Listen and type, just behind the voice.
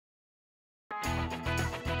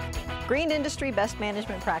Green industry best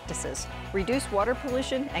management practices: reduce water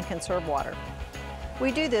pollution and conserve water.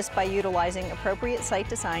 We do this by utilizing appropriate site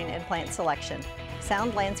design and plant selection,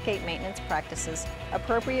 sound landscape maintenance practices,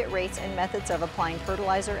 appropriate rates and methods of applying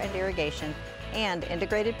fertilizer and irrigation, and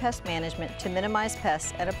integrated pest management to minimize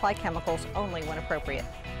pests and apply chemicals only when appropriate.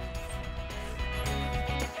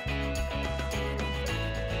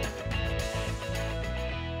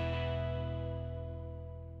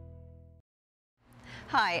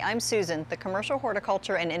 Hi, I'm Susan, the Commercial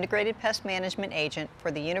Horticulture and Integrated Pest Management Agent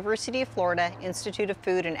for the University of Florida Institute of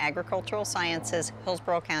Food and Agricultural Sciences,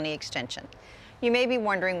 Hillsborough County Extension. You may be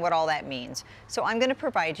wondering what all that means, so I'm going to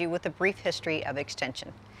provide you with a brief history of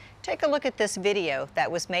Extension. Take a look at this video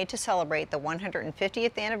that was made to celebrate the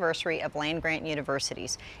 150th anniversary of land-grant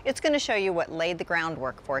universities. It's going to show you what laid the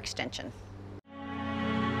groundwork for Extension.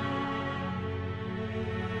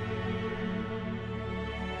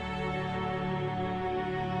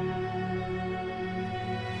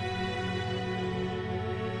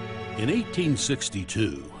 In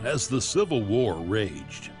 1862, as the Civil War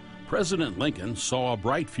raged, President Lincoln saw a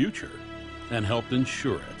bright future and helped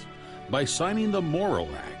ensure it by signing the Morrill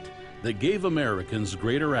Act that gave Americans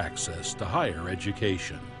greater access to higher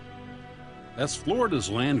education. As Florida's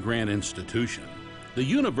land-grant institution, the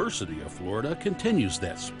University of Florida continues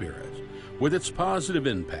that spirit with its positive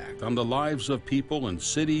impact on the lives of people in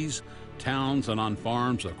cities, towns, and on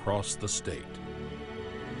farms across the state.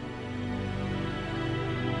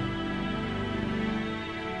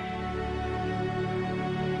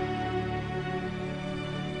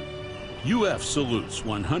 UF salutes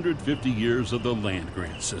 150 years of the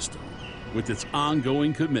land-grant system with its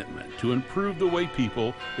ongoing commitment to improve the way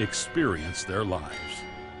people experience their lives.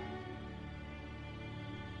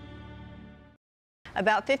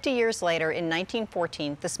 About 50 years later, in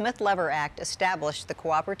 1914, the Smith-Lever Act established the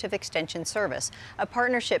Cooperative Extension Service, a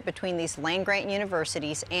partnership between these land-grant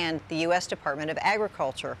universities and the U.S. Department of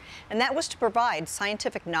Agriculture, and that was to provide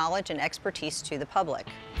scientific knowledge and expertise to the public.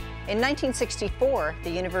 In 1964,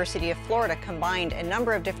 the University of Florida combined a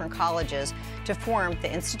number of different colleges to form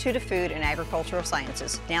the Institute of Food and Agricultural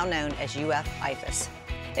Sciences, now known as UF-IFAS.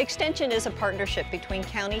 Extension is a partnership between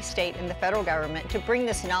county, state, and the federal government to bring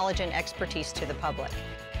this knowledge and expertise to the public.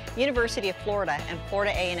 University of Florida and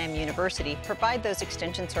Florida A&M University provide those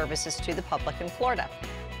extension services to the public in Florida.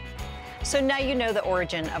 So now you know the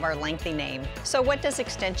origin of our lengthy name. So what does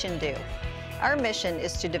Extension do? Our mission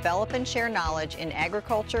is to develop and share knowledge in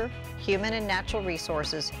agriculture, human and natural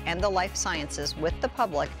resources, and the life sciences with the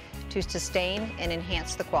public to sustain and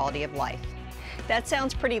enhance the quality of life. That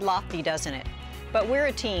sounds pretty lofty, doesn't it? But we're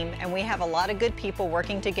a team, and we have a lot of good people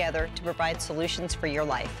working together to provide solutions for your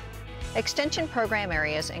life. Extension program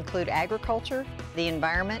areas include agriculture, the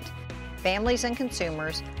environment, families and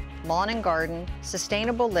consumers, lawn and garden,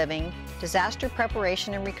 sustainable living, disaster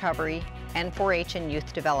preparation and recovery, and 4-H and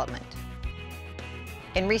youth development.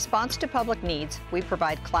 In response to public needs, we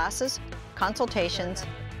provide classes, consultations,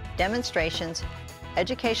 demonstrations,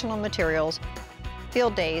 educational materials,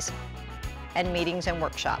 field days, and meetings and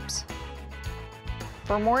workshops.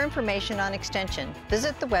 For more information on Extension,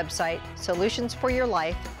 visit the website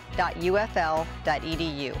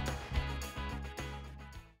solutionsforyourlife.ufl.edu.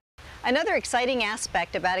 Another exciting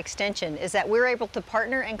aspect about Extension is that we're able to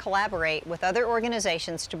partner and collaborate with other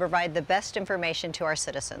organizations to provide the best information to our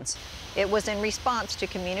citizens. It was in response to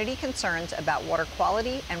community concerns about water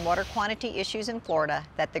quality and water quantity issues in Florida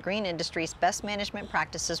that the green industry's best management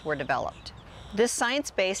practices were developed. This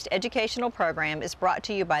science-based educational program is brought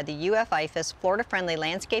to you by the UF-IFAS Florida Friendly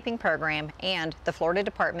Landscaping Program and the Florida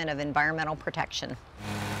Department of Environmental Protection.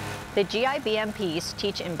 The GIBMPs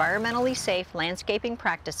teach environmentally safe landscaping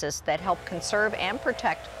practices that help conserve and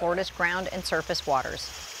protect Florida's ground and surface waters.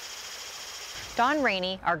 Don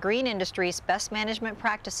Rainey, our Green Industry's Best Management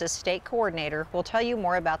Practices State Coordinator, will tell you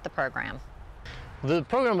more about the program. The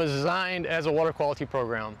program was designed as a water quality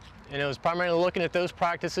program, and it was primarily looking at those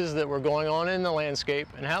practices that were going on in the landscape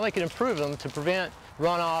and how they could improve them to prevent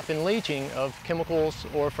runoff and leaching of chemicals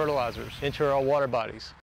or fertilizers into our water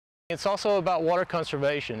bodies. It's also about water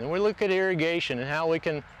conservation, and we look at irrigation and how we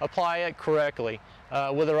can apply it correctly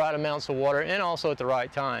with the right amounts of water and also at the right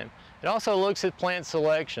time. It also looks at plant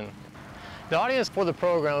selection. The audience for the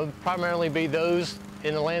program would primarily be those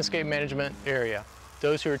in the landscape management area,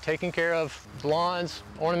 those who are taking care of lawns,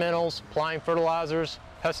 ornamentals, applying fertilizers,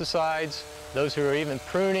 pesticides, those who are even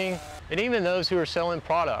pruning, and even those who are selling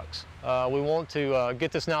products. We want to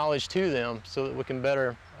get this knowledge to them so that we can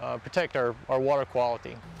better protect our water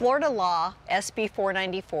quality. Florida law SB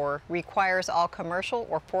 494 requires all commercial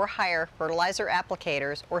or for-hire fertilizer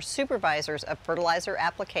applicators or supervisors of fertilizer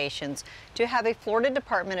applications to have a Florida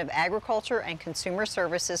Department of Agriculture and Consumer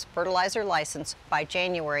Services fertilizer license by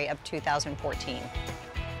January of 2014.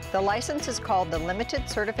 The license is called the Limited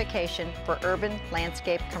Certification for Urban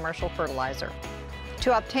Landscape Commercial Fertilizer.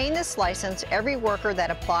 To obtain this license, every worker that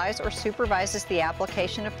applies or supervises the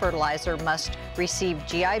application of fertilizer must receive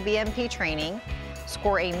GIBMP training,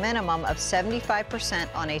 score a minimum of 75%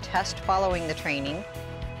 on a test following the training,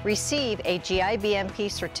 receive a GIBMP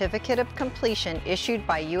certificate of completion issued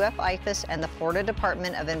by UF-IFAS and the Florida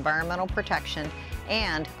Department of Environmental Protection,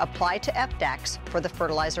 and apply to FDACS for the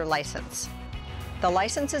fertilizer license. The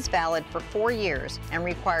license is valid for 4 years and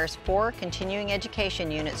requires 4 continuing education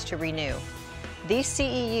units to renew. These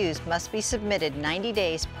CEUs must be submitted 90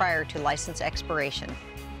 days prior to license expiration.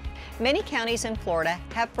 Many counties in Florida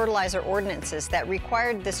have fertilizer ordinances that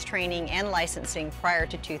required this training and licensing prior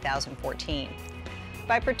to 2014.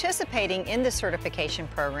 By participating in the certification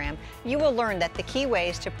program, you will learn that the key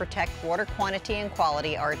ways to protect water quantity and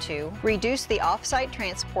quality are to reduce the off-site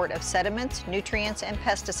transport of sediments, nutrients, and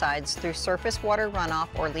pesticides through surface water runoff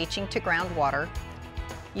or leaching to groundwater,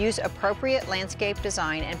 use appropriate landscape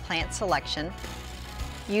design and plant selection,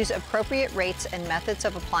 use appropriate rates and methods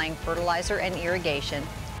of applying fertilizer and irrigation,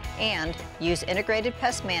 and use integrated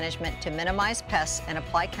pest management to minimize pests and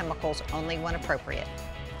apply chemicals only when appropriate.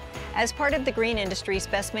 As part of the Green Industry's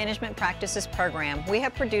Best Management Practices program, we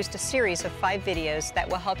have produced a series of 5 videos that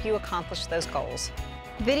will help you accomplish those goals.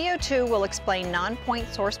 Video 2 will explain non-point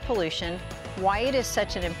source pollution, why it is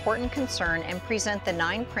such an important concern, and present the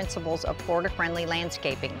 9 principles of Florida-friendly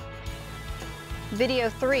landscaping. Video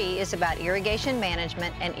 3 is about irrigation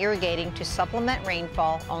management and irrigating to supplement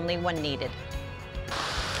rainfall only when needed.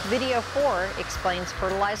 Video 4 explains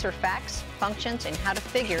fertilizer facts, functions, and how to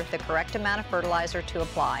figure the correct amount of fertilizer to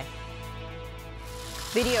apply.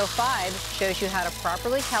 Video 5 shows you how to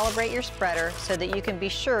properly calibrate your spreader so that you can be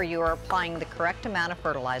sure you are applying the correct amount of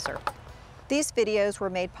fertilizer. These videos were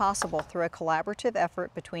made possible through a collaborative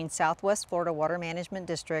effort between Southwest Florida Water Management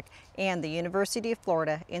District and the University of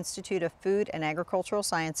Florida Institute of Food and Agricultural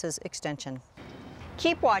Sciences Extension.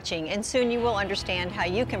 Keep watching and soon you will understand how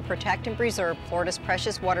you can protect and preserve Florida's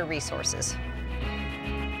precious water resources.